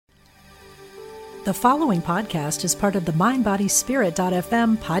The following podcast is part of the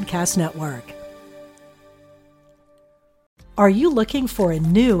MindBodySpirit.fm podcast network. Are you looking for a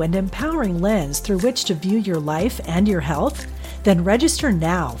new and empowering lens through which to view your life and your health? Then register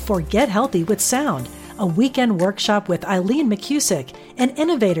now for Get Healthy with Sound, a weekend workshop with Eileen McCusick, an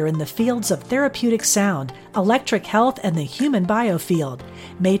innovator in the fields of therapeutic sound, electric health, and the human biofield,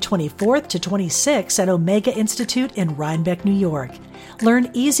 May 24th to 26th at Omega Institute in Rhinebeck, New York.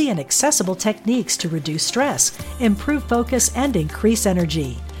 Learn easy and accessible techniques to reduce stress, improve focus, and increase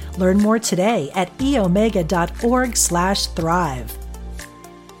energy. Learn more today at eomega.org/thrive.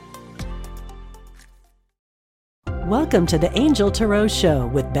 Welcome to the Angel Tarot Show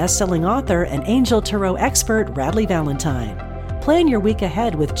with best-selling author and Angel Tarot expert Radleigh Valentine. Plan your week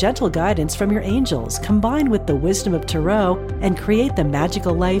ahead with gentle guidance from your angels, combined with the wisdom of Tarot, and create the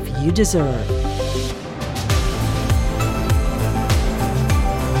magical life you deserve.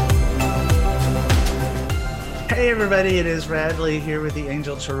 Hey everybody, it is Radleigh here with the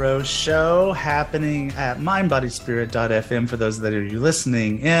Angel Tarot Show happening at MindBodySpirit.fm for those that are you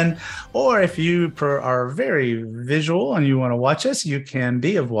listening in, or if you are very visual and you want to watch us, you can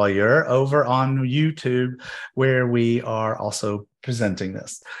be a voyeur over on YouTube where we are also presenting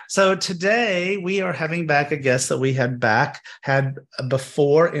this. So today we are having back a guest that we had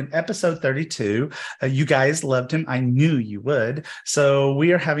before in episode 32. You guys loved him. I knew you would. So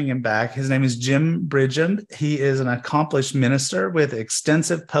we are having him back. His name is Jim Bridgham. He is an accomplished minister with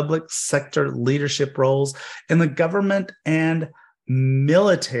extensive public sector leadership roles in the government and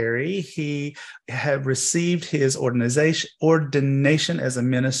military. He had received his ordination as a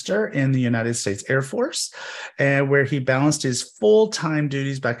minister in the United States Air Force, and where he balanced his full-time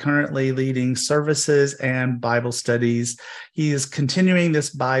duties by currently leading services and Bible studies. He is continuing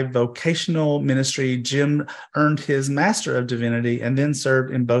this bivocational ministry. Jim earned his Master of Divinity and then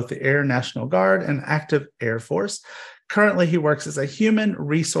served in both the Air National Guard and active Air Force. Currently, he works as a human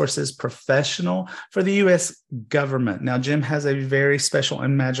resources professional for the U.S. government. Now, Jim has a very special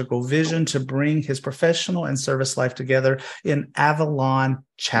and magical vision to bring his professional and service life together in Avalon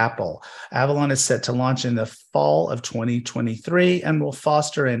Chapel. Avalon is set to launch in the fall of 2023 and will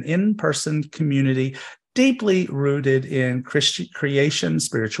foster an in-person community deeply rooted in Christian creation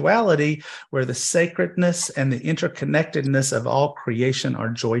spirituality, where the sacredness and the interconnectedness of all creation are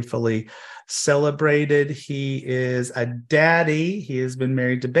joyfully celebrated. He is a daddy. He has been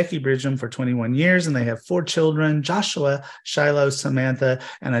married to Becky Bridgham for 21 years, and they have 4 children, Joshua, Shiloh, Samantha,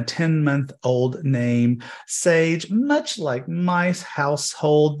 and a 10-month-old named Sage. Much like my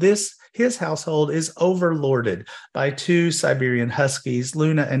household, his household is overlorded by 2 Siberian Huskies,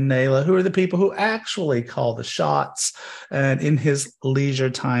 Luna and Nayla, who are the people who actually call the shots. And in his leisure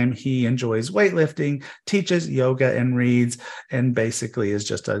time, he enjoys weightlifting, teaches yoga, and reads, and basically is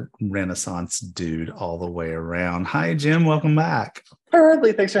just a Renaissance dude all the way around. Hi, Jim. Welcome back. Hi,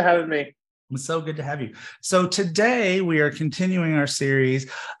 Radleigh. Thanks for having me. It's so good to have you. So today we are continuing our series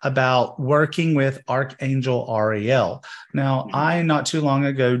about working with Archangel Ariel. Now, I not too long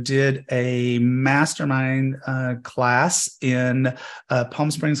ago did a mastermind class in Palm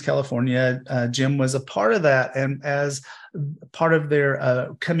Springs, California. Jim was a part of that. And as part of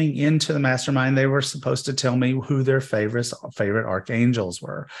their coming into the mastermind, they were supposed to tell me who their favorite archangels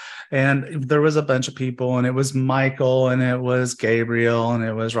were. And there was a bunch of people, and it was Michael, and it was Gabriel, and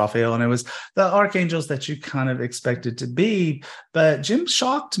it was Raphael, and it was the archangels that you kind of expected to be. But Jim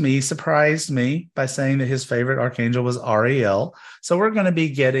surprised me by saying that his favorite archangel was Ariel. So we're going to be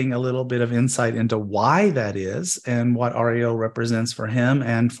getting a little bit of insight into why that is and what Ariel represents for him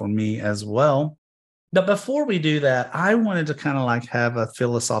and for me as well. But before we do that, I wanted to kind of like have a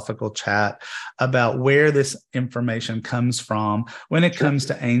philosophical chat about where this information comes from when it comes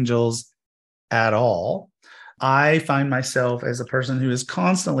to angels at all. I find myself as a person who is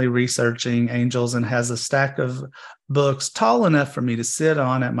constantly researching angels and has a stack of books tall enough for me to sit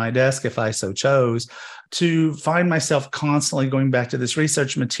on at my desk if I so chose, to find myself constantly going back to this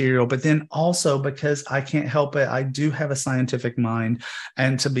research material. But then also, because I can't help it, I do have a scientific mind,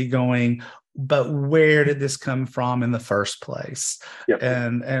 and to be going, but where did this come from in the first place? Yep.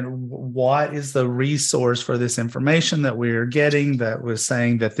 And what is the resource for this information that we're getting that was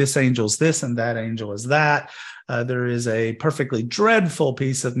saying that this angel's this and that angel is that? There is a perfectly dreadful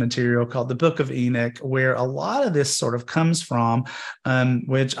piece of material called the Book of Enoch, where a lot of this sort of comes from,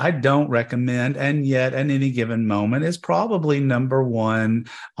 which I don't recommend, and yet at any given moment is probably number 1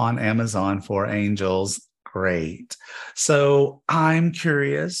 on Amazon for angels. Great. So I'm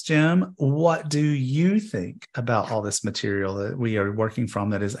curious, Jim, what do you think about all this material that we are working from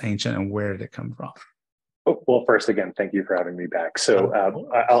that is ancient, and where did it come from? Well, first, again, thank you for having me back. So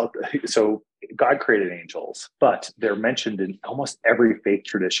God created angels, but they're mentioned in almost every faith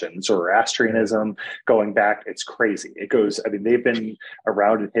tradition. Zoroastrianism, going back, it's crazy. It goes, I mean, they've been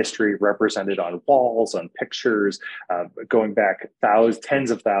around in history, represented on walls, on pictures, going back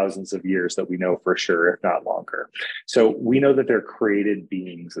tens of thousands of years that we know for sure, if not longer. So we know that they're created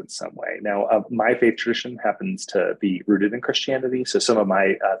beings in some way. Now, my faith tradition happens to be rooted in Christianity, so some of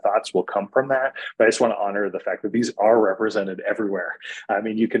my thoughts will come from that, but I just want to honor the fact that these are represented everywhere. I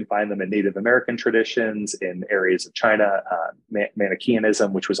mean, you can find them in Native American traditions, in areas of China,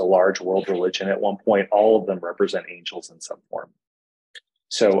 Manichaeanism, which was a large world religion at one point. All of them represent angels in some form.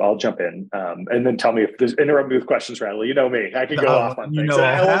 So I'll jump in, and then tell me if there's interrupt me with questions, Radley. You know me; I can go off on things.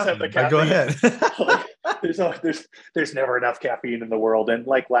 I always have the caffeine. Go ahead. There's never enough caffeine in the world, and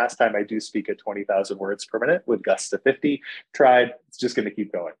like last time, I do speak at 20,000 words per minute with gusts to 50. Tried. It's just going to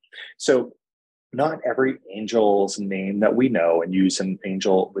keep going. So, not every angel's name that we know and use in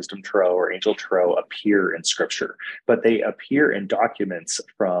Angel Wisdom Tarot or Angel Tarot appear in scripture, but they appear in documents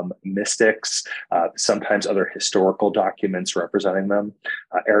from mystics, sometimes other historical documents representing them.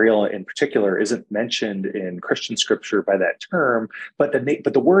 Ariel in particular isn't mentioned in Christian scripture by that term, but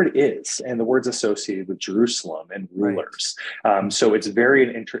the word is, and the word's associated with Jerusalem and rulers. Right. So it's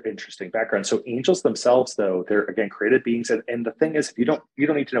very interesting background. So angels themselves, though, they're again created beings. And the thing is, if you don't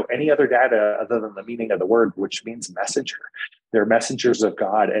need to know any other data other than the meaning of the word, which means messenger. They're messengers of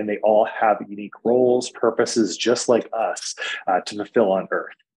God, and they all have unique roles, purposes, just like us, to fulfill on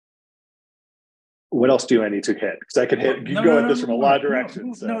earth. What else do I need to hit? Because I can hit. You go at this from a lot of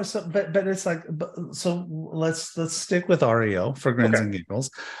directions. But it's like, so let's stick with Ariel for grins and giggles,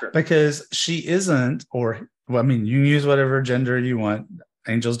 because she isn't, or well, I mean, you can use whatever gender you want.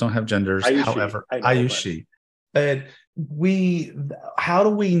 Angels don't have genders. However, I use she. But how do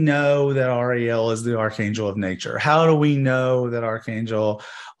we know that Ariel is the archangel of nature? How do we know that Archangel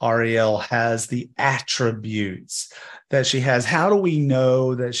Ariel has the attributes that she has? How do we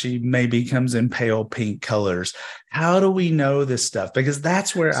know that she maybe comes in pale pink colors? How do we know this stuff? Because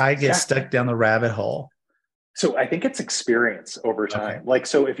that's where I get stuck down the rabbit hole. So I think it's experience over time. Okay. Like,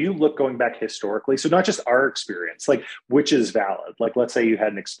 so if you look going back historically, so not just our experience, like which is valid. Like, let's say you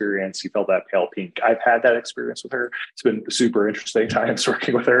had an experience, you felt that pale pink. I've had that experience with her. It's been super interesting times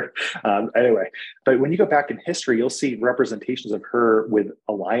working with her. Anyway, but when you go back in history, you'll see representations of her with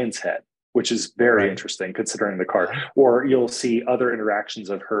a lion's head, which is very interesting considering the card. Or you'll see other interactions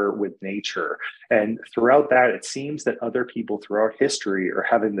of her with nature. And throughout that, it seems that other people throughout history are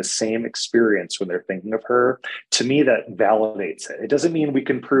having the same experience when they're thinking of her. To me, that validates it. It doesn't mean we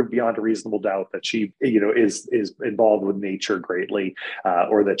can prove beyond a reasonable doubt that she, is involved with nature greatly,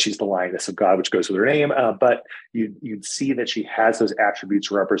 or that she's the lioness of God, which goes with her name. But you'd see that she has those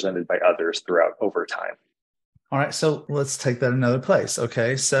attributes represented by others throughout over time. All right, so let's take that another place.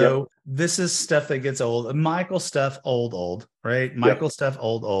 Okay, so This is stuff that gets old. Michael stuff, old, right? Michael stuff,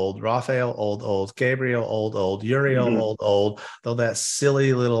 old. Raphael, old. Gabriel, old. Uriel, old. Though that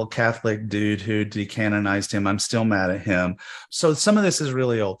silly little Catholic dude who decanonized him, I'm still mad at him. So some of this is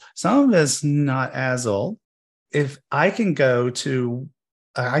really old. Some of it's not as old. If I can go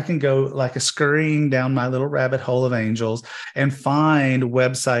like a scurrying down my little rabbit hole of angels and find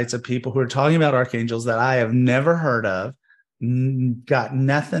websites of people who are talking about archangels that I have never heard of, got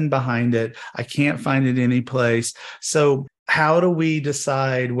nothing behind it. I can't find it any place. So how do we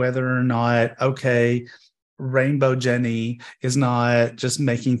decide whether or not, okay, Rainbow Jenny is not just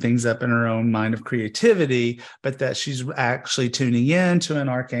making things up in her own mind of creativity, but that she's actually tuning in to an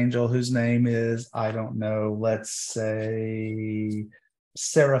archangel whose name is, I don't know, let's say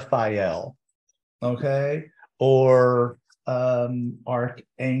Seraphiel, okay, or Archangel,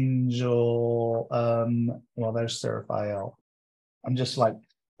 well, there's Seraphiel. I'm just like,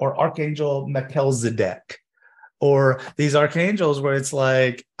 or Archangel Melchizedek, or these archangels where it's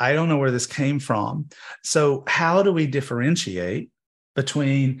like, I don't know where this came from. So how do we differentiate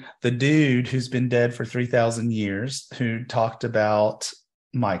between the dude who's been dead for 3,000 years, who talked about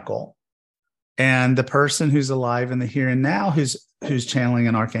Michael, and the person who's alive in the here and now, who's channeling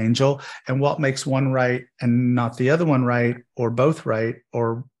an archangel, and what makes one right and not the other one right, or both right,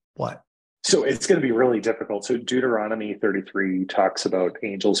 or what? So it's going to be really difficult. So Deuteronomy 33 talks about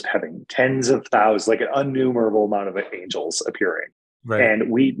angels having tens of thousands, like an innumerable amount of angels appearing. Right. And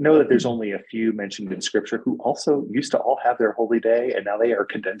we know that there's only a few mentioned in scripture who also used to all have their holy day, and now they are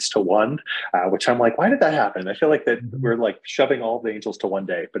condensed to one, which I'm like, why did that happen? I feel like that we're like shoving all the angels to one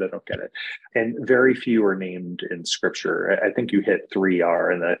day, but I don't get it. And very few are named in scripture. I think you hit 3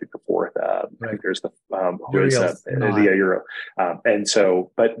 are, and then I think the fourth, I think there's the Uriel. And so,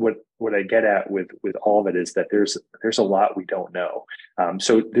 but what I get at with all of it is that there's a lot we don't know.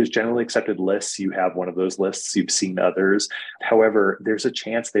 So there's generally accepted lists. You have one of those lists. You've seen others. However, there's a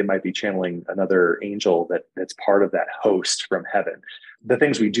chance they might be channeling another angel that's part of that host from heaven. The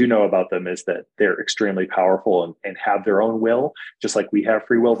things we do know about them is that they're extremely powerful and have their own will, just like we have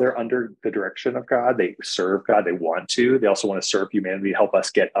free will. They're under the direction of God. They serve God. They want to. They also want to serve humanity, help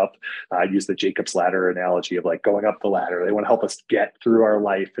us get up. I use the Jacob's ladder analogy of like going up the ladder. They want to help us get through our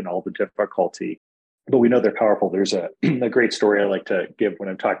life and all the difficulty. But we know they're powerful. There's a great story I like to give when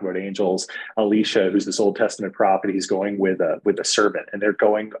I'm talking about angels. Elisha, who's this Old Testament prophet, he's going with a servant, and they're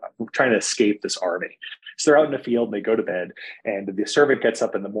trying to escape this army. So they're out in the field and they go to bed, and the servant gets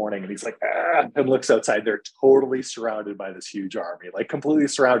up in the morning and he's like, and looks outside. They're totally surrounded by this huge army, like completely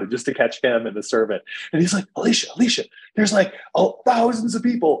surrounded just to catch him and the servant. And he's like, Elisha, there's like thousands of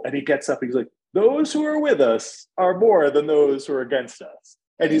people. And he gets up, he's like, those who are with us are more than those who are against us.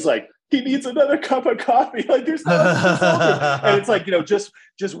 And he's like, he needs another cup of coffee. Like there's nothing. And it's like,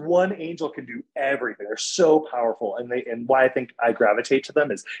 just one angel can do everything. They're so powerful. And why I think I gravitate to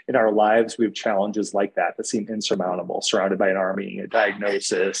them is in our lives, we have challenges like that seem insurmountable, surrounded by an army, a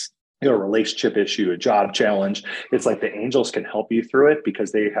diagnosis, a relationship issue, a job challenge. It's like the angels can help you through it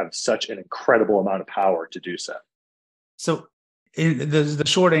because they have such an incredible amount of power to do so. So the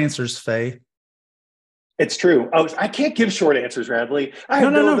short answer is faith. It's true. I can't give short answers, Radley. I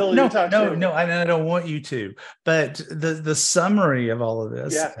have no ability to talk to you. No, I don't want you to. But the summary of all of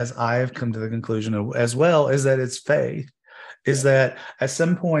this, as I have come to the conclusion of, as well, is that it's faith. Is that at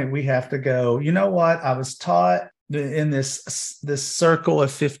some point we have to go, you know what? I was taught in this circle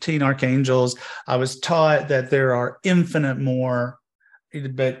of 15 archangels, I was taught that there are infinite more,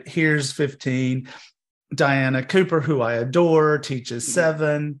 but here's 15. Diana Cooper, who I adore, teaches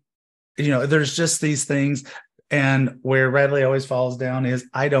 7. There's just these things. And where Radley always falls down is,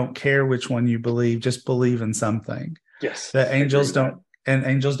 I don't care which one you believe, just believe in something. Yes. The angels don't, and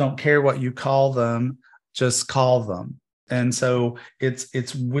angels don't care what you call them, just call them. And so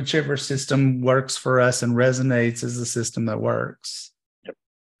it's whichever system works for us and resonates is the system that works. Yep.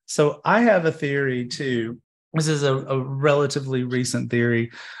 So I have a theory too. This is a relatively recent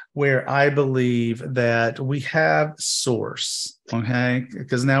theory where I believe that we have source, okay?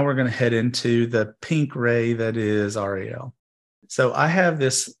 Because now we're going to head into the pink ray that is Ariel. So I have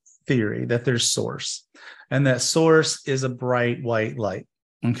this theory that there's source, and that source is a bright white light,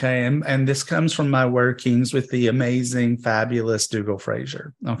 okay? And this comes from my workings with the amazing, fabulous Dougal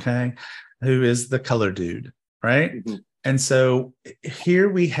Fraser, okay? Who is the color dude, right? Mm-hmm. And so here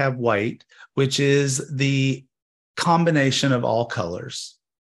we have white, which is the combination of all colors.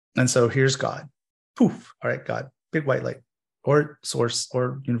 And so here's God. Poof. All right, God, big white light, or source,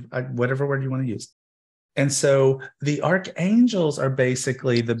 or whatever word you want to use. And so the archangels are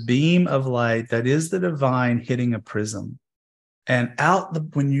basically the beam of light that is the divine hitting a prism. And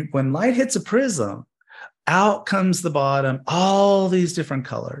when light hits a prism, out comes the bottom, all these different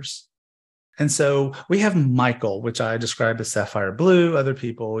colors. And so we have Michael, which I describe as sapphire blue. Other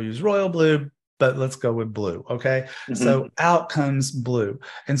people use royal blue, but let's go with blue, okay? Mm-hmm. So out comes blue.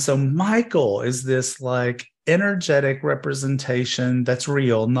 And so Michael is this like energetic representation that's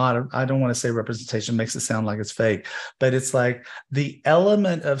real, I don't want to say representation, makes it sound like it's fake, but it's like the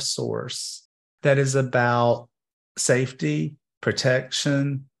element of source that is about safety,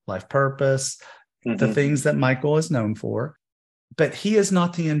 protection, life purpose, the things that Michael is known for. But he is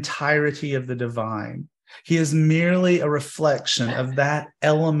not the entirety of the divine. He is merely a reflection of that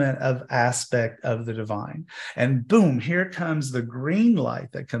element of aspect of the divine. And boom, here comes the green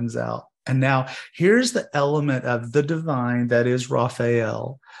light that comes out. And now here's the element of the divine that is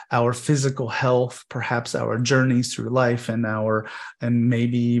Raphael, our physical health, perhaps our journeys through life and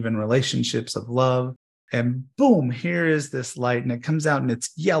maybe even relationships of love. And boom, here is this light, and it comes out and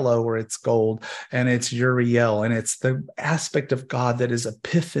it's yellow or it's gold, and it's Uriel, and it's the aspect of God that is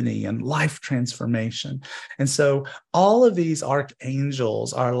epiphany and life transformation. And so all of these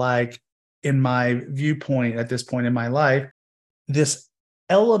archangels are like, in my viewpoint at this point in my life, this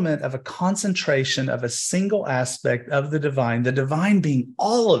element of a concentration of a single aspect of the divine being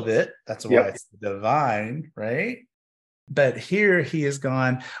all of it. That's why it's the divine, right? But here he has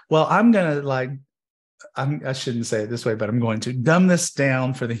gone, well, I'm going to I shouldn't say it this way, but I'm going to dumb this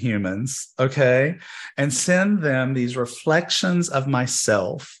down for the humans, okay? And send them these reflections of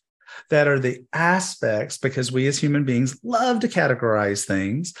myself that are the aspects, because we as human beings love to categorize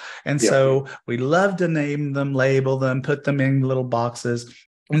things. And so we love to name them, label them, put them in little boxes.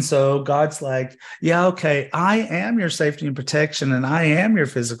 And so God's like, yeah, okay, I am your safety and protection, and I am your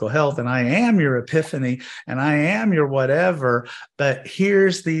physical health, and I am your epiphany, and I am your whatever. But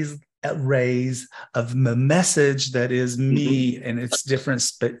here's these rays of the message that is me and its different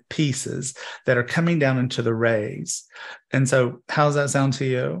pieces that are coming down into the rays. And so how's that sound to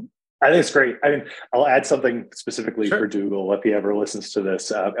you? I think it's great. I mean, I'll add something specifically Sure. for Dougal if he ever listens to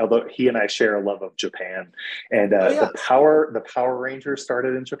this. Although he and I share a love of Japan, and the Power Rangers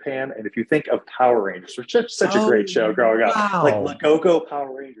started in Japan. And if you think of Power Rangers, which is such a great show growing up, like Go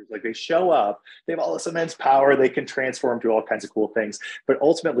Power Rangers, like they show up, they have all this immense power, they can transform, do all kinds of cool things, but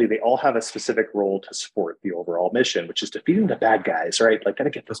ultimately they all have a specific role to support the overall mission, which is defeating the bad guys, right? Like,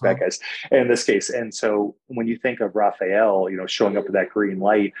 gotta get those bad guys in this case. And so when you think of Raphael, showing up with that green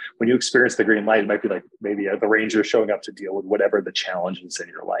light, when you experience the green light, it might be like maybe the ranger showing up to deal with whatever the challenges in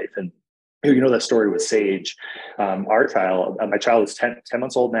your life. And that story with Sage, our child, my child is 10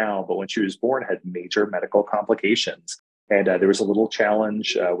 months old now, but when she was born had major medical complications. And there was a little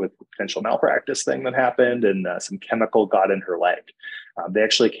challenge with potential malpractice thing that happened, and some chemical got in her leg. They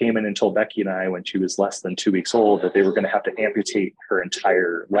actually came in and told Becky and I when she was less than 2 weeks old that they were going to have to amputate her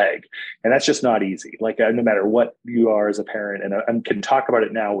entire leg. And that's just not easy. Like, no matter what you are as a parent, and I can talk about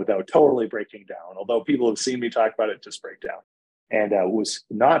it now without totally breaking down, although people have seen me talk about it, just break down. And what was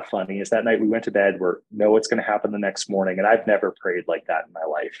not funny is that night we went to bed, we know what's going to happen the next morning. And I've never prayed like that in my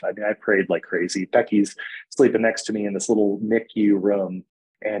life. I mean, I prayed like crazy. Becky's sleeping next to me in this little NICU room.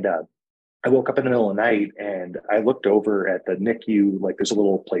 And I woke up in the middle of the night and I looked over at the NICU, like there's a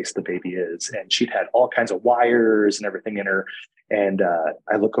little place the baby is, and she'd had all kinds of wires and everything in her. And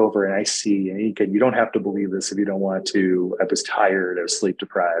I look over and I see, and you don't have to believe this if you don't want to. I was tired, I was sleep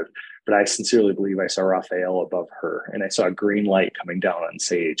deprived, but I sincerely believe I saw Raphael above her, and I saw a green light coming down on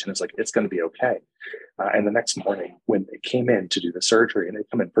Sage, and it's like, it's going to be okay. And the next morning when they came in to do the surgery, and they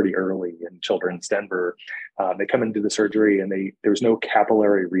come in pretty early in Children's Denver, they come in to do the surgery, and there was no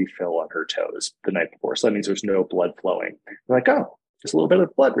capillary refill on her toes the night before. So that means there's no blood flowing. They're like, oh, just a little bit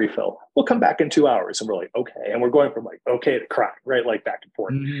of blood refill. We'll come back in 2 hours. And we're like, okay. And we're going from like, okay to crying, right? Like back and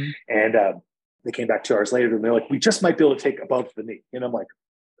forth. Mm-hmm. And they came back 2 hours later and they're like, we just might be able to take above the knee. And I'm like,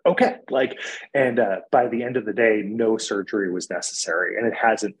 okay. And by the end of the day, no surgery was necessary. And it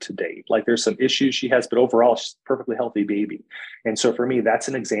hasn't to date. Like, there's some issues she has, but overall she's a perfectly healthy baby. And so for me, that's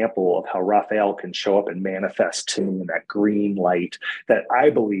an example of how Raphael can show up and manifest to me in that green light that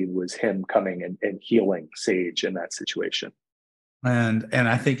I believe was him coming and healing Sage in that situation. And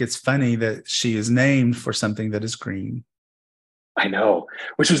I think it's funny that she is named for something that is green. I know,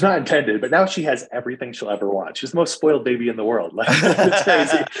 which was not intended, but now she has everything she'll ever want. She's the most spoiled baby in the world. Like, it's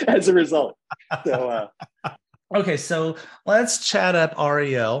crazy as a result. So, okay, so let's chat up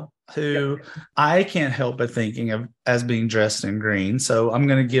Ariel, who I can't help but thinking of as being dressed in green. So I'm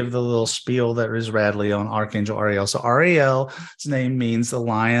going to give the little spiel that is Radley on Archangel Ariel. So Ariel's name means the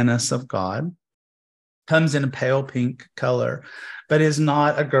lioness of God. Comes in a pale pink color, but is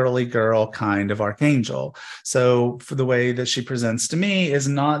not a girly girl kind of archangel. So for the way that she presents to me is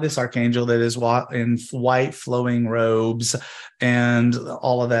not this archangel that is in white flowing robes and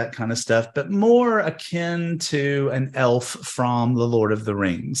all of that kind of stuff, but more akin to an elf from the Lord of the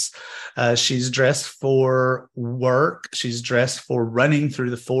Rings. She's dressed for work. She's dressed for running through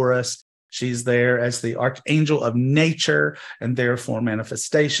the forest. She's there as the archangel of nature and therefore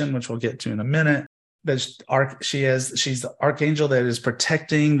manifestation, which we'll get to in a minute. But she's the archangel that is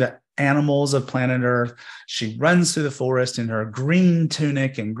protecting the animals of planet Earth. She runs through the forest in her green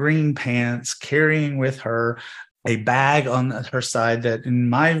tunic and green pants, carrying with her a bag on her side that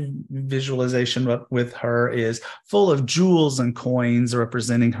in my visualization with her is full of jewels and coins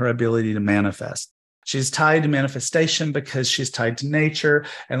representing her ability to manifest. She's tied to manifestation because she's tied to nature,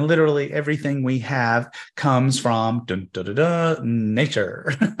 and literally everything we have comes from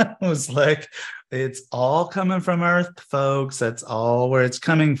nature. It was like, it's all coming from Earth, folks. That's all where it's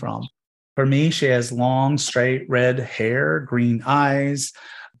coming from. For me, she has long, straight red hair, green eyes,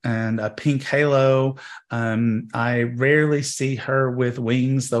 and a pink halo. I rarely see her with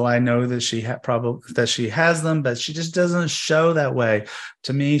wings, though I know that she has them, but she just doesn't show that way.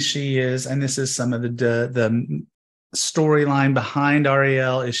 To me, she is, and this is some of the storyline behind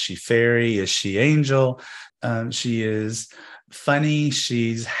Ariel. Is she fairy? Is she angel? She is funny.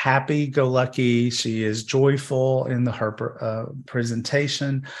 She's happy-go-lucky. She is joyful in her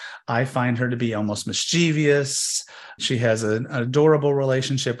presentation. I find her to be almost mischievous. She has an adorable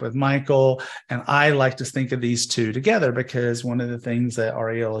relationship with Michael. And I like to think of these two together because one of the things that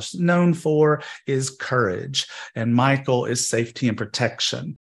Ariel is known for is courage, and Michael is safety and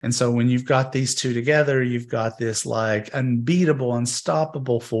protection. And so when you've got these two together, you've got this like unbeatable,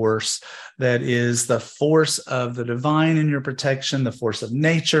 unstoppable force that is the force of the divine in your protection, the force of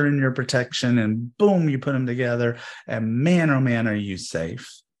nature in your protection, and boom, you put them together, and man, oh man, are you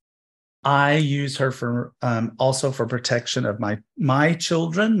safe. I use her for also for protection of my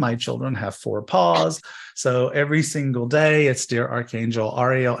children. My children have 4 paws. So every single day, it's dear Archangel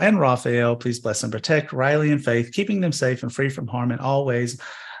Ariel and Raphael, please bless and protect Riley and Faith, keeping them safe and free from harm in all ways,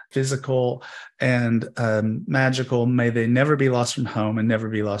 physical and magical. May they never be lost from home and never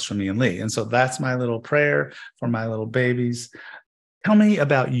be lost from me and Lee. And so that's my little prayer for my little babies. Tell me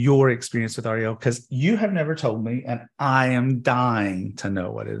about your experience with Ariel, because you have never told me, and I am dying to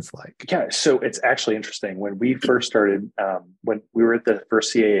know what it's like. Yeah, so it's actually interesting. When we first started, when we were at the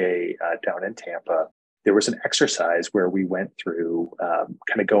first CAA down in Tampa, there was an exercise where we went through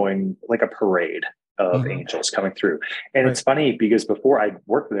kind of going like a parade of angels coming through. And It's funny because before I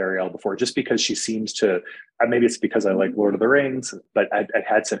worked with Ariel before, just because she seems to, maybe it's because I like Lord of the Rings, but I'd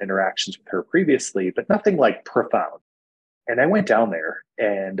had some interactions with her previously, but nothing like profound. And I went down there,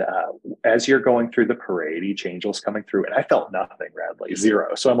 and as you're going through the parade, each angel's coming through, and I felt nothing, Radley,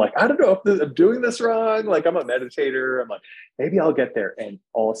 zero. So I'm like, I don't know if I'm doing this wrong. Like, I'm a meditator. I'm like, maybe I'll get there. And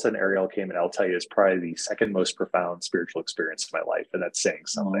all of a sudden, Ariel came, and I'll tell you, it's probably the second most profound spiritual experience of my life. And that's saying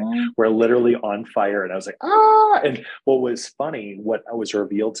something. Aww. We're literally on fire. And I was like, ah. And what was funny, what was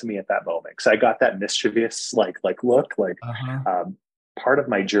revealed to me at that moment, because I got that mischievous, like look, like, part of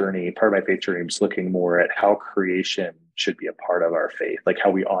my journey, part of my faith journey was looking more at how creation should be a part of our faith, like how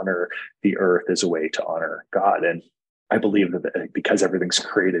we honor the earth as a way to honor God. And I believe that because everything's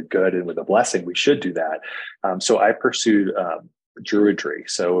created good and with a blessing, we should do that. So I pursued Druidry.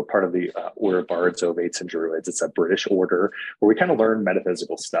 So part of the Order of Bards, Ovates, and Druids. It's a British order where we kind of learn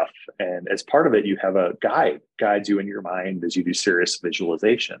metaphysical stuff. And as part of it, you have a guides you in your mind as you do serious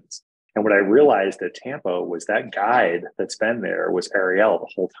visualizations. And what I realized at Tampa was that guide that's been there was Ariel the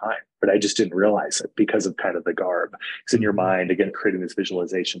whole time, but I just didn't realize it because of kind of the garb. Because in your mind, again, creating these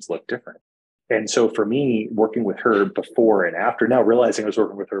visualizations look different. And so for me, working with her before and after, now realizing I was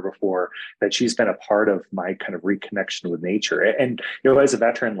working with her before, that she's been a part of my kind of reconnection with nature. And, as a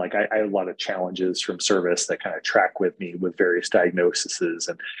veteran, like I had a lot of challenges from service that kind of track with me with various diagnoses.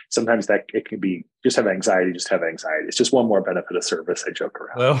 And sometimes that it can be just have anxiety. It's just one more benefit of service. I joke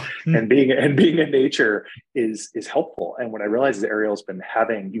around. Well, and being in nature is helpful. And when I realized that Ariel's been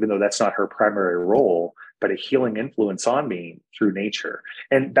having, even though that's not her primary role, but a healing influence on me through nature.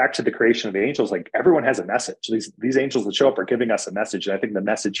 And back to the creation of the angels, like everyone has a message. These angels that show up are giving us a message. And I think the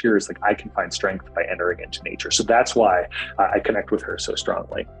message here is like, I can find strength by entering into nature. So that's why I connect with her so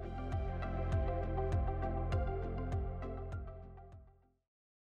strongly.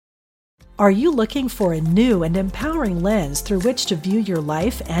 Are you looking for a new and empowering lens through which to view your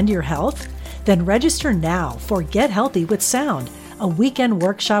life and your health? Then register now for Get Healthy with Sound, a weekend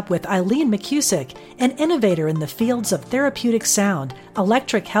workshop with Eileen McCusick, an innovator in the fields of therapeutic sound,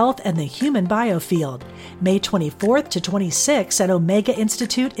 electric health, and the human biofield. May 24th to 26th at Omega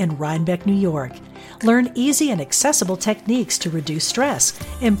Institute in Rhinebeck, New York. Learn easy and accessible techniques to reduce stress,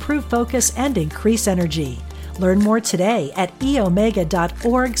 improve focus, and increase energy. Learn more today at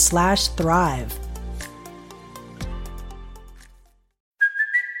eomega.org/thrive.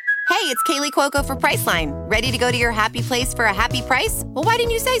 Hey, it's Kaylee Cuoco for Priceline. Ready to go to your happy place for a happy price? Well, why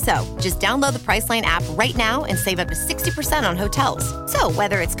didn't you say so? Just download the Priceline app right now and save up to 60% on hotels. So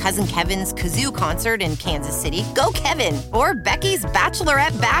whether it's Cousin Kevin's Kazoo Concert in Kansas City, go Kevin, or Becky's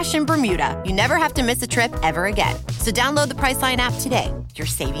Bachelorette Bash in Bermuda, you never have to miss a trip ever again. So download the Priceline app today. Your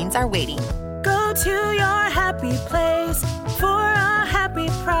savings are waiting. Go to your happy place for a happy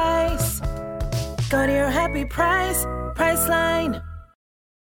price. Go to your happy price, Priceline.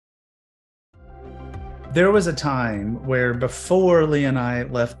 There was a time where before Lee and I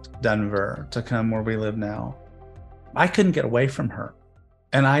left Denver to come where we live now, I couldn't get away from her.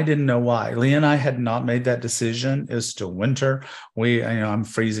 And I didn't know why. Lee and I had not made that decision. It was still winter. I'm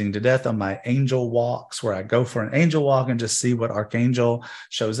freezing to death on my angel walks where I go for an angel walk and just see what Archangel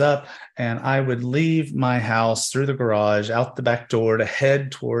shows up. And I would leave my house through the garage, out the back door to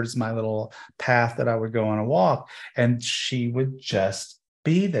head towards my little path that I would go on a walk. And she would just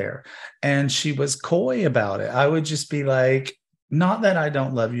be there. And she was coy about it. I would just be like, not that I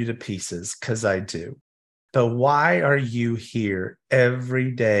don't love you to pieces, because I do. But why are you here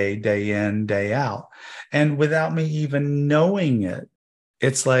every day, day in, day out? And without me even knowing it,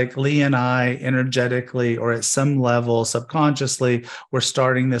 it's like Lee and I energetically or at some level subconsciously, we're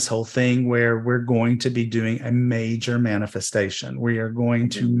starting this whole thing where we're going to be doing a major manifestation. We are going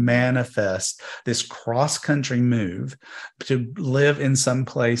to manifest this cross-country move to live in some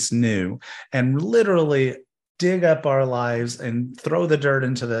place new and literally dig up our lives and throw the dirt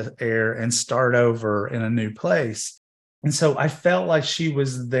into the air and start over in a new place. And so I felt like she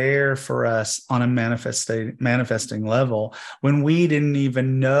was there for us on a manifesting level when we didn't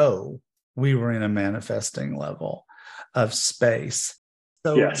even know we were in a manifesting level of space.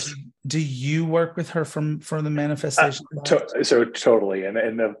 So Yes. do you work with her for the manifestation? So totally. And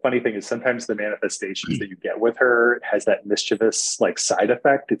the funny thing is sometimes the manifestations that you get with her has that mischievous like side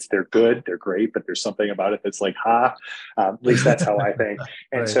effect. They're good, they're great, but there's something about it that's like, at least that's how I think.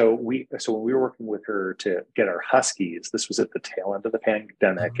 And Right. so when we were working with her to get our huskies, this was at the tail end of the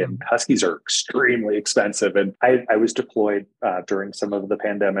pandemic, and huskies are extremely expensive. And I was deployed during some of the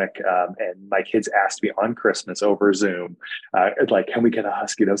pandemic, and my kids asked me on Christmas over Zoom, like, can we get a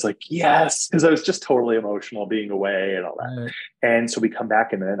husky? And I was like, yes, because I was just totally emotional being away and all that. Right. And so we come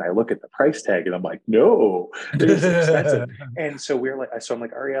back and then I look at the price tag and I'm like, no, it's expensive. And so I'm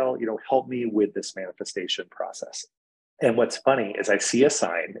like, Ariel, help me with this manifestation process. And what's funny is I see a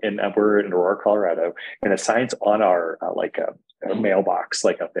sign, and we're in Aurora, Colorado, and a sign's on our a mailbox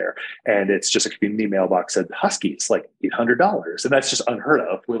like up there, and it's just a community mailbox said Huskies like $800, and that's just unheard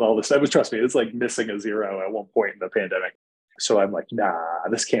of with all this. Trust me, it's like missing a zero at one point in the pandemic. So I'm like, nah,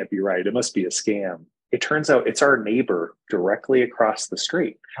 this can't be right. It must be a scam. It turns out it's our neighbor directly across the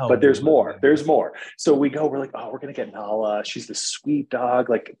street. But there's more. There's more. So we're like, oh, we're going to get Nala. She's this sweet dog,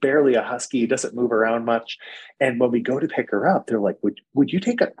 like barely a husky, doesn't move around much. And when we go to pick her up, they're like, would you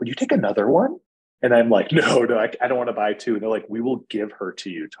take another one? And I'm like, no, I don't want to buy two. And they're like, we will give her to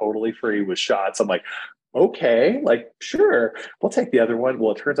you totally free with shots. I'm like, okay, like, sure, we'll take the other one.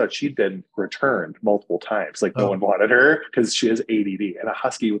 Well, it turns out she'd been returned multiple times. Like no one wanted her because she has ADD, and a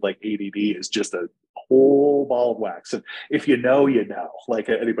husky with like ADD is just a whole ball of wax. And if you know, like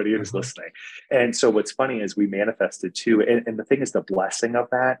anybody who's listening. And so what's funny is we manifested too. And the thing is, the blessing of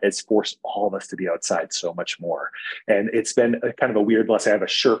that has forced all of us to be outside so much more. And it's been kind of a weird blessing. I have a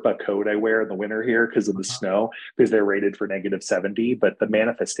Sherpa coat I wear in the winter here because of the snow, because they're rated for -70. But the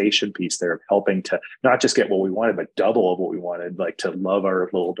manifestation piece there of helping to not just get what we wanted, but double of what we wanted, like to love our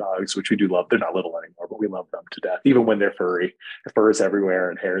little dogs, which we do love. They're not little anymore, but we love them to death, even when they're furry. The fur is everywhere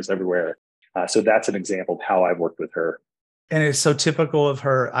and hair is everywhere. So that's an example of how I've worked with her. And it's so typical of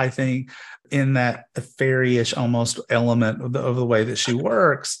her, I think, in that fairy-ish almost element of the way that she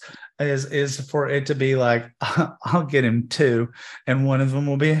works is for it to be like, I'll get him two, and one of them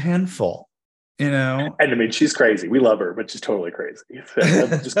will be a handful. And I mean, she's crazy. We love her, but she's totally crazy.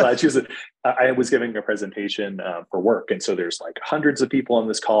 I'm just glad I was giving a presentation for work. And so there's like hundreds of people on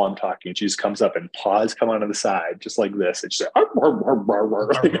this call. I'm talking. She just comes up and paws come onto the side, just like this. And she's like,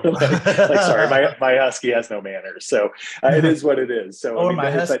 like sorry, my husky has no manners. So it is what it is. So my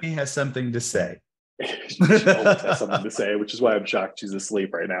husky has something to say. She always has something to say, which is why I'm shocked she's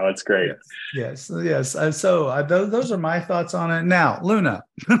asleep right now. It's great. Yes. So those are my thoughts on it. Now, Luna,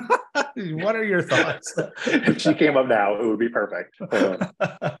 what are your thoughts? If she came up now, it would be perfect.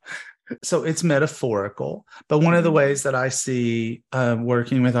 So it's metaphorical, but one of the ways that I see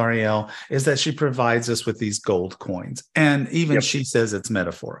working with Ariel is that she provides us with these gold coins, and even she says it's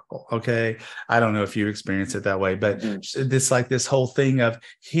metaphorical. Okay, I don't know if you experience it that way, but it's like this whole thing of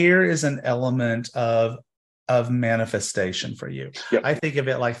here is an element of manifestation for you. I think of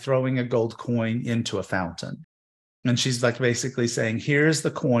it like throwing a gold coin into a fountain. And she's like basically saying, here's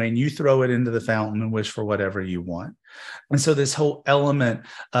the coin, you throw it into the fountain and wish for whatever you want. And so this whole element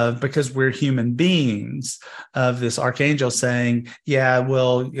of, because we're human beings, of this archangel saying, yeah,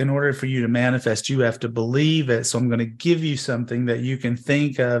 well, in order for you to manifest, you have to believe it. So I'm going to give you something that you can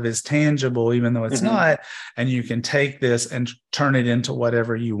think of as tangible, even though it's not. And you can take this and turn it into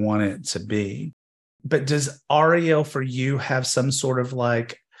whatever you want it to be. But does Ariel for you have some sort of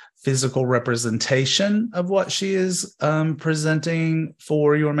like physical representation of what she is presenting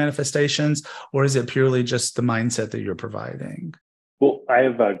for your manifestations, or is it purely just the mindset that you're providing? Well, I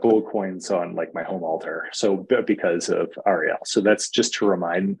have gold coins on like my home altar, so because of Ariel. So that's just to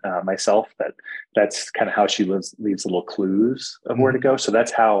remind myself that that's kind of how she leaves little clues of where to go. So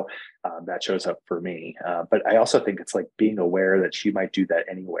that's how that shows up for me. But I also think it's like being aware that she might do that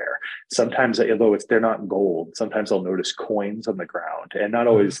anywhere. Sometimes, although they're not gold, sometimes I'll notice coins on the ground, and not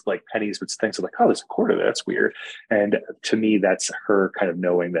always like pennies, but things are like, oh, there's a quarter there. That's weird. And to me, that's her kind of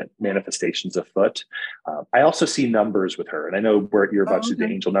knowing that manifestation's afoot. I also see numbers with her, and I know you're about to do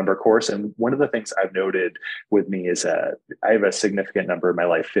the angel number course. And one of the things I've noted with me is I have a significant number in my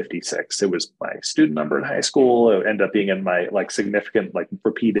life, 56. It was my student number in high school. It ended up being in my like significant, like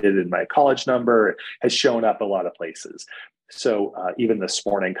repeated in my college number. It has shown up a lot of places. So even this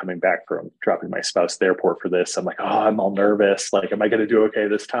morning, coming back from dropping my spouse at the airport for this, I'm like, oh, I'm all nervous. Like, am I going to do okay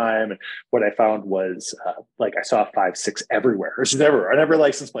this time? And what I found was like I saw 5, 6 everywhere. This is everywhere on every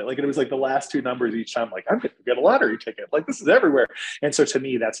license plate. Like it was like the last 2 numbers each time. Like I'm going to get a lottery ticket. Like this is everywhere. And so to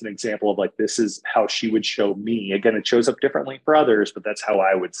me, that's an example of like this is how she would show me. Again, it shows up differently for others, but that's how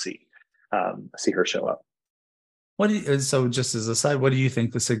I would see see her show up. So just as a side, what do you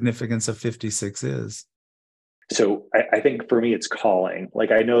think the significance of 56 is? So I think for me, it's calling.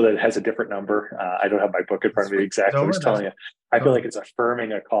 Like, I know that it has a different number. I don't have my book in front of me exactly. I was telling you, I feel like it's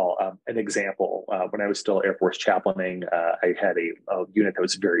affirming a call. An example, when I was still Air Force chaplaining, I had a unit that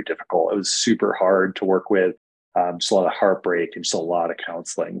was very difficult. It was super hard to work with, just a lot of heartbreak and just a lot of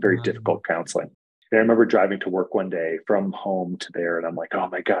counseling, very difficult counseling. And I remember driving to work one day from home to there, and I'm like, oh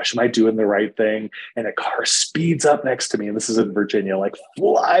my gosh, am I doing the right thing? And a car speeds up next to me, and this is in Virginia, like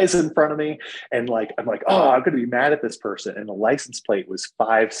flies in front of me. And like, I'm like, oh, I'm going to be mad at this person. And the license plate was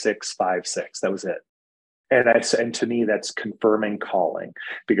 5656. That was it. And to me, that's confirming calling,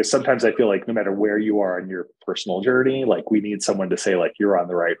 because sometimes I feel like no matter where you are in your personal journey, like we need someone to say like, you're on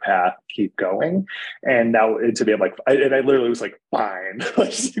the right path, keep going. And now to me, I'm like, I literally was like, fine.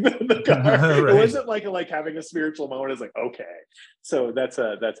 The car. Right. It wasn't like having a spiritual moment. It's like, okay. So that's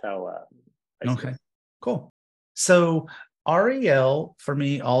how. Okay, cool. So Ariel for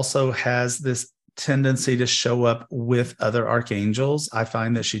me also has this tendency to show up with other archangels. I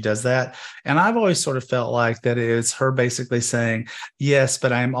find that she does that. And I've always sort of felt like that is her basically saying, yes,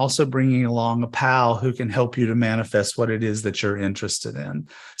 but I'm also bringing along a pal who can help you to manifest what it is that you're interested in.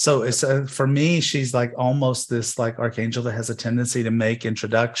 So it's for me, she's like almost this like archangel that has a tendency to make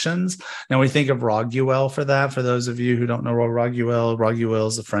introductions. Now we think of Raguel for that. For those of you who don't know Raguel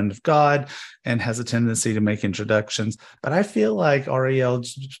is a friend of God and has a tendency to make introductions. But I feel like Ariel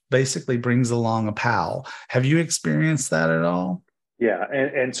basically brings along a pal. Have you experienced that at all? Yeah.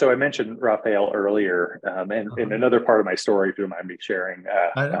 And so I mentioned Raphael earlier, and another part of my story, if you don't mind me sharing,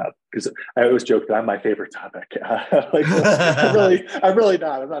 because I always joke that I'm my favorite topic. I'm really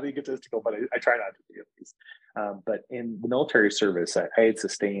not. I'm not egotistical, but I try not to be at least. But in the military service, I had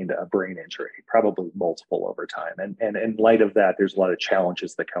sustained a brain injury, probably multiple over time. And in light of that, there's a lot of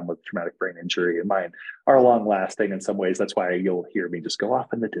challenges that come with traumatic brain injury, and mine are long lasting in some ways. That's why you'll hear me just go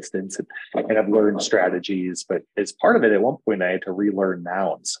off in the distance, and I've learned strategies. But as part of it, at one point, I had to relearn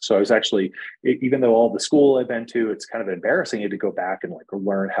nouns. So I was actually, even though all the school I've been to, it's kind of embarrassing to go back and like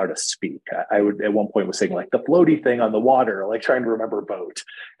learn how to speak. I would at one point was saying like the floaty thing on the water, like trying to remember boat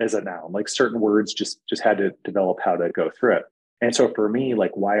as a noun. Like certain words just had to develop how to go through it. And so for me,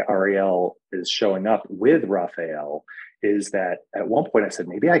 like why Ariel is showing up with Raphael is that at one point I said,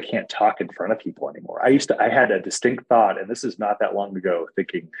 maybe I can't talk in front of people anymore. I had a distinct thought, and this is not that long ago,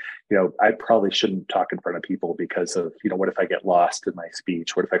 thinking, I probably shouldn't talk in front of people because of, what if I get lost in my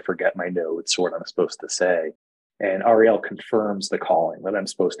speech? What if I forget my notes or what I'm supposed to say? And Ariel confirms the calling that I'm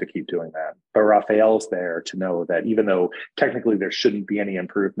supposed to keep doing that. But Raphael's there to know that even though technically there shouldn't be any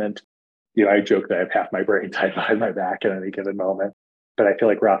improvement, I joke that I have half my brain tied behind my back at any given moment. But I feel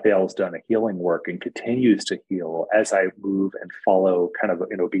like Raphael's done a healing work and continues to heal as I move and follow kind of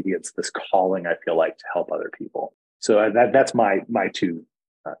in obedience this calling, I feel like, to help other people. So that's my two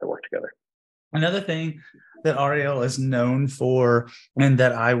that work together. Another thing that Ariel is known for, and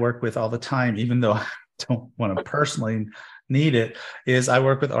that I work with all the time, even though I don't want to personally need it, is I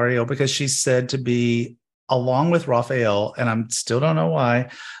work with Ariel because she's said to be, along with Raphael, and I still don't know why,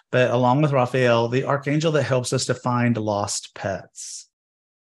 but along with Raphael, the archangel that helps us to find lost pets.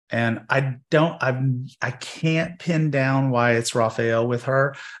 And I can't pin down why it's Raphael with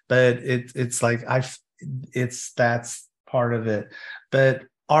her, but it's like that's part of it. But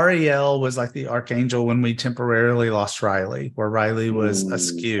Ariel was like the archangel when we temporarily lost Riley, where Riley was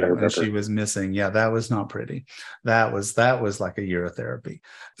askew and she was missing. Yeah, that was not pretty. That was like a year of therapy.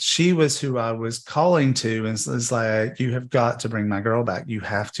 She was who I was calling to, and it's like, you have got to bring my girl back. You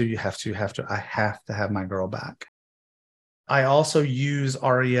have to. I have to have my girl back. I also use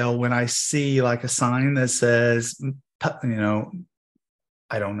Ariel when I see like a sign that says, I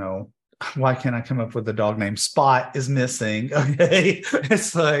don't know. Why can't I come up with a dog name? Spot is missing. Okay.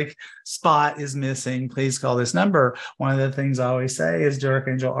 It's like Spot is missing. Please call this number. One of the things I always say is,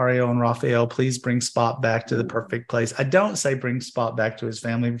 Archangel Ariel and Raphael, please bring Spot back to the perfect place. I don't say bring Spot back to his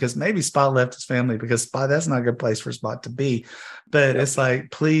family, because maybe Spot left his family because that's not a good place for Spot to be. But it's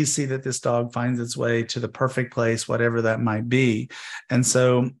like, please see that this dog finds its way to the perfect place, whatever that might be. And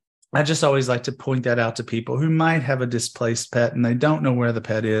so I just always like to point that out to people who might have a displaced pet and they don't know where the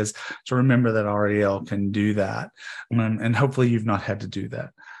pet is, to remember that Ariel can do that. And hopefully you've not had to do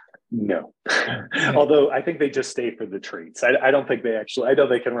that. No. Although I think they just stay for the treats. I don't think I know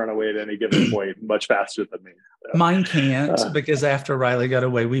they can run away at any given point much faster than me. So. Mine can't, because after Riley got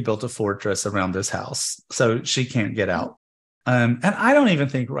away, we built a fortress around this house. So she can't get out. And I don't even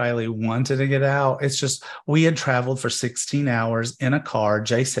think Riley wanted to get out. It's just, we had traveled for 16 hours in a car.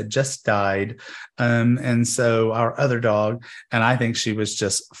 Jace had just died. And so our other dog, and I think she was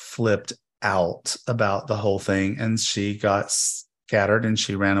just flipped out about the whole thing, and she got scattered and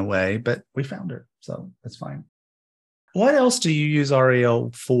she ran away, but we found her, so it's fine. What else do you use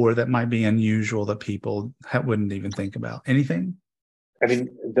Ariel for that might be unusual that people wouldn't even think about? Anything? I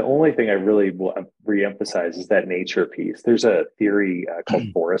mean, the only thing I really will reemphasize is that nature piece. There's a theory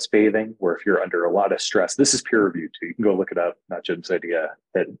called forest bathing, where if you're under a lot of stress, this is peer reviewed too. You can go look it up, not Jim's idea,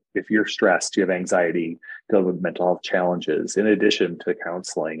 that if you're stressed, you have anxiety, dealing with mental health challenges, in addition to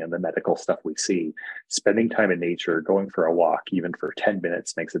counseling and the medical stuff we see, spending time in nature, going for a walk, even for 10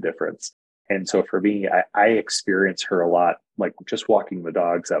 minutes makes a difference. And so for me, I experience her a lot, like just walking the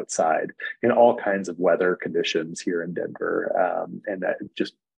dogs outside in all kinds of weather conditions here in Denver. And that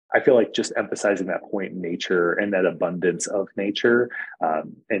just, I feel like just emphasizing that point in nature and that abundance of nature.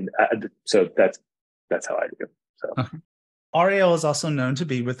 So that's how I do. So. Ariel is also known to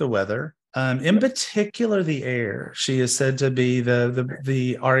be with the weather, in particular the air. She is said to be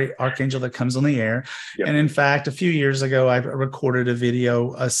the archangel that comes on the air. Yep. And in fact, a few years ago, I recorded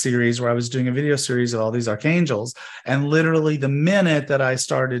a series where I was doing a video series of all these archangels. And literally the minute that I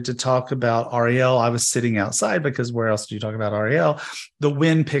started to talk about Ariel, I was sitting outside, because where else do you talk about Ariel? The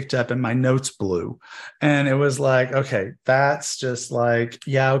wind picked up and my notes blew. And it was like, okay, that's just like,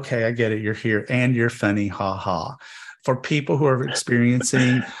 yeah, okay, I get it. You're here and you're funny. Ha ha. For people who are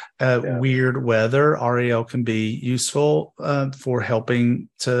experiencing weird weather, Ariel can be useful for helping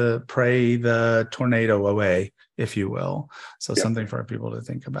to pray the tornado away, if you will. So something for people to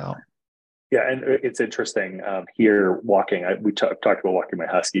think about. Yeah, and it's interesting here walking. We talked about walking my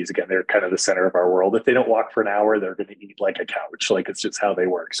Huskies. Again, they're kind of the center of our world. If they don't walk for an hour, they're going to eat like a couch. Like, it's just how they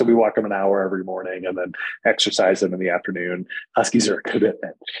work. So we walk them an hour every morning and then exercise them in the afternoon. Huskies are a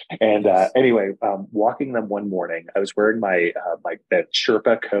commitment. And anyway, walking them one morning, I was wearing my that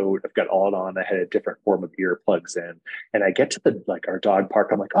Sherpa coat. I've got all it on. I had a different form of earplugs in. And I get to our dog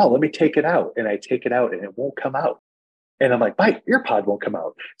park. I'm like, oh, let me take it out. And I take it out and it won't come out. And I'm like, my ear pod won't come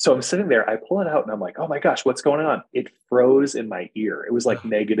out. So I'm sitting there, I pull it out and I'm like, oh my gosh, what's going on? It froze in my ear. It was like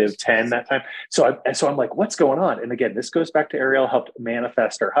 -10 that time. So I'm like, what's going on? And again, this goes back to Ariel helped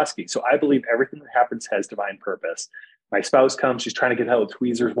manifest our husky. So I believe everything that happens has divine purpose. My spouse comes, she's trying to get out with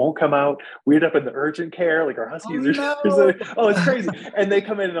tweezers, won't come out. We end up in the urgent care, like our huskies it's crazy. And they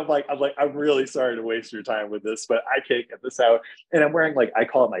come in and I'm like, I'm really sorry to waste your time with this, but I can't get this out. And I'm wearing I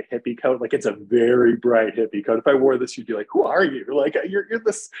call it my hippie coat. Like, it's a very bright hippie coat. If I wore this, you'd be like, who are you? Like, you're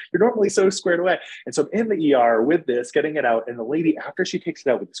normally so squared away. And so I'm in the ER with this, getting it out. And the lady, after she takes it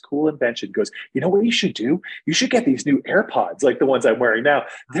out with this cool invention, goes, you know what you should do? You should get these new AirPods, like the ones I'm wearing now.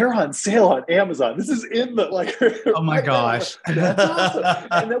 They're on sale on Amazon. This is in the oh my gosh. That's awesome.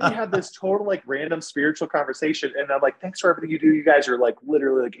 And then we have this total random spiritual conversation. And I'm like, thanks for everything you do. You guys are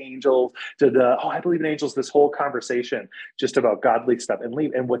literally angels. I believe in angels. This whole conversation just about godly stuff and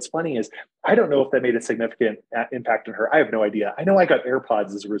leave. And what's funny is, I don't know if that made a significant impact on her. I have no idea. I know I got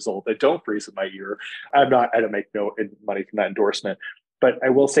AirPods as a result that don't freeze in my ear. I don't make no money from that endorsement. But I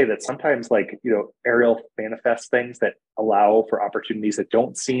will say that sometimes, Ariel manifests things that allow for opportunities that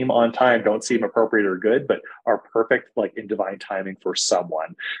don't seem on time, don't seem appropriate or good, but are perfect, in divine timing for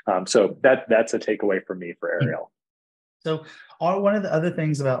someone. So that's a takeaway from me for Ariel. So one of the other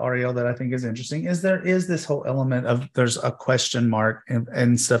things about Ariel that I think is interesting is there is this whole element of there's a question mark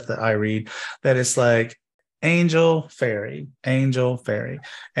and stuff that I read that is like, angel, fairy.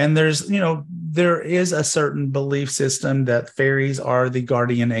 And there is a certain belief system that fairies are the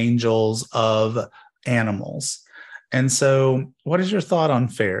guardian angels of animals. And so what is your thought on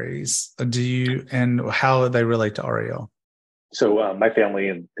fairies? And how they relate to Ariel? So my family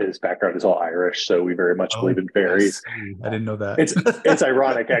and his background is all Irish, so we very much believe in fairies. I didn't know that. It's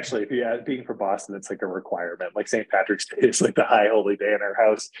ironic, actually. Being from Boston, it's like a requirement. Like St. Patrick's Day is like the high holy day in our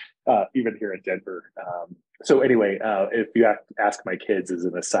house, even here in Denver. So anyway, if you ask my kids as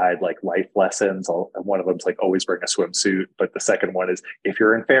an aside, life lessons, one of them's always bring a swimsuit. But the second one is, if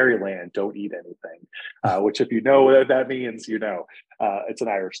you're in fairyland, don't eat anything, which if you know what that means, it's an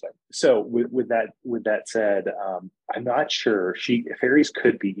Irish thing. So with that said, I'm not sure fairies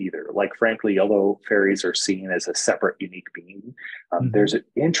could be either. Frankly, although fairies are seen as a separate, unique being, there's an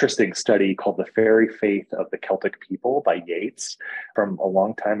interesting study called The Fairy Faith of the Celtic People by Yeats from a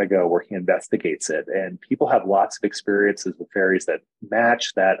long time ago, where he investigates it. And people have lots of experiences with fairies that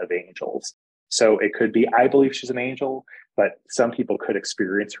match that of angels. So it could be, I believe she's an angel, but some people could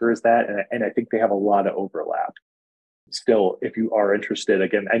experience her as that. And I think they have a lot of overlap. Still, if you are interested,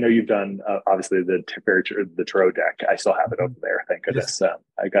 again, I know you've done obviously the tarot deck. I still have it over there. Thank goodness.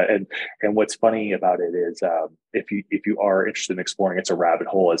 I got and what's funny about it is if you are interested in exploring, it's a rabbit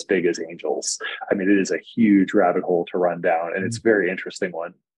hole as big as angels. I mean, it is a huge rabbit hole to run down, and it's a very interesting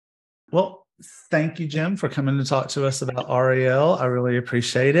one. Well, thank you, Jim, for coming to talk to us about Ariel. I really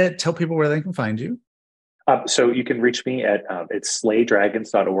appreciate it. Tell people where they can find you. So you can reach me at it's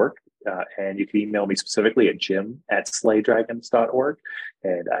slaydragons.org. And you can email me specifically at jim@slaydragons.org.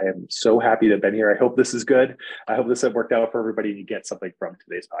 And I am so happy to have been here. I hope this is good. I hope this has worked out for everybody and you get something from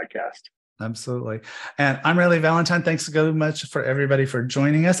today's podcast. Absolutely. And I'm Radley Valentine. Thanks so much for everybody for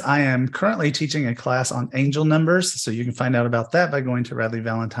joining us. I am currently teaching a class on angel numbers. So you can find out about that by going to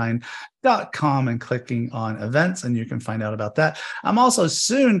radleyvalentine.com and clicking on events, and you can find out about that. I'm also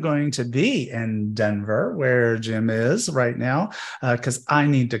soon going to be in Denver, where Jim is right now, because I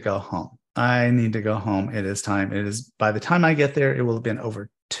need to go home. It is time. It is, by the time I get there, it will have been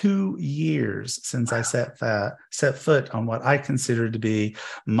over 2 years since I set foot on what I consider to be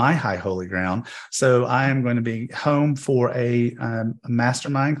my high holy ground. So I am going to be home for a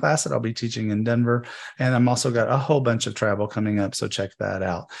mastermind class that I'll be teaching in Denver. And I'm also got a whole bunch of travel coming up. So check that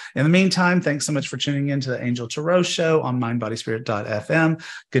out. In the meantime, thanks so much for tuning in to the Angel Tarot Show on mindbodyspirit.fm.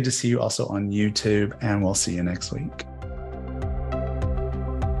 Good to see you also on YouTube, and we'll see you next week.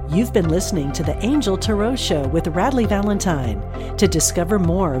 You've been listening to the Angel Tarot Show with Radley Valentine. To discover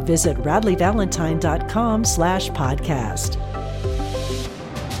more, visit radleyvalentine.com/podcast.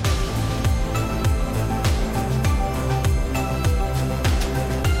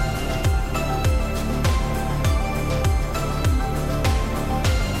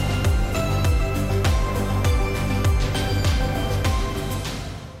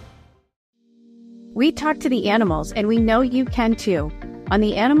 We talk to the animals, and we know you can too. On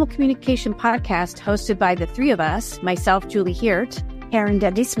the Animal Communication Podcast, hosted by the three of us, myself, Julie Hiert, Karen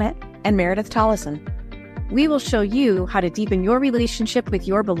Dudley-Smith, and Meredith Tollison, we will show you how to deepen your relationship with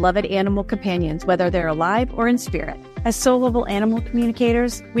your beloved animal companions, whether they're alive or in spirit. As soul-level animal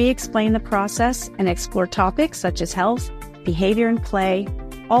communicators, we explain the process and explore topics such as health, behavior, and play,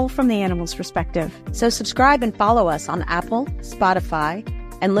 all from the animal's perspective. So subscribe and follow us on Apple, Spotify,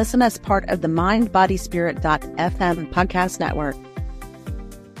 and listen as part of the mindbodyspirit.fm podcast network.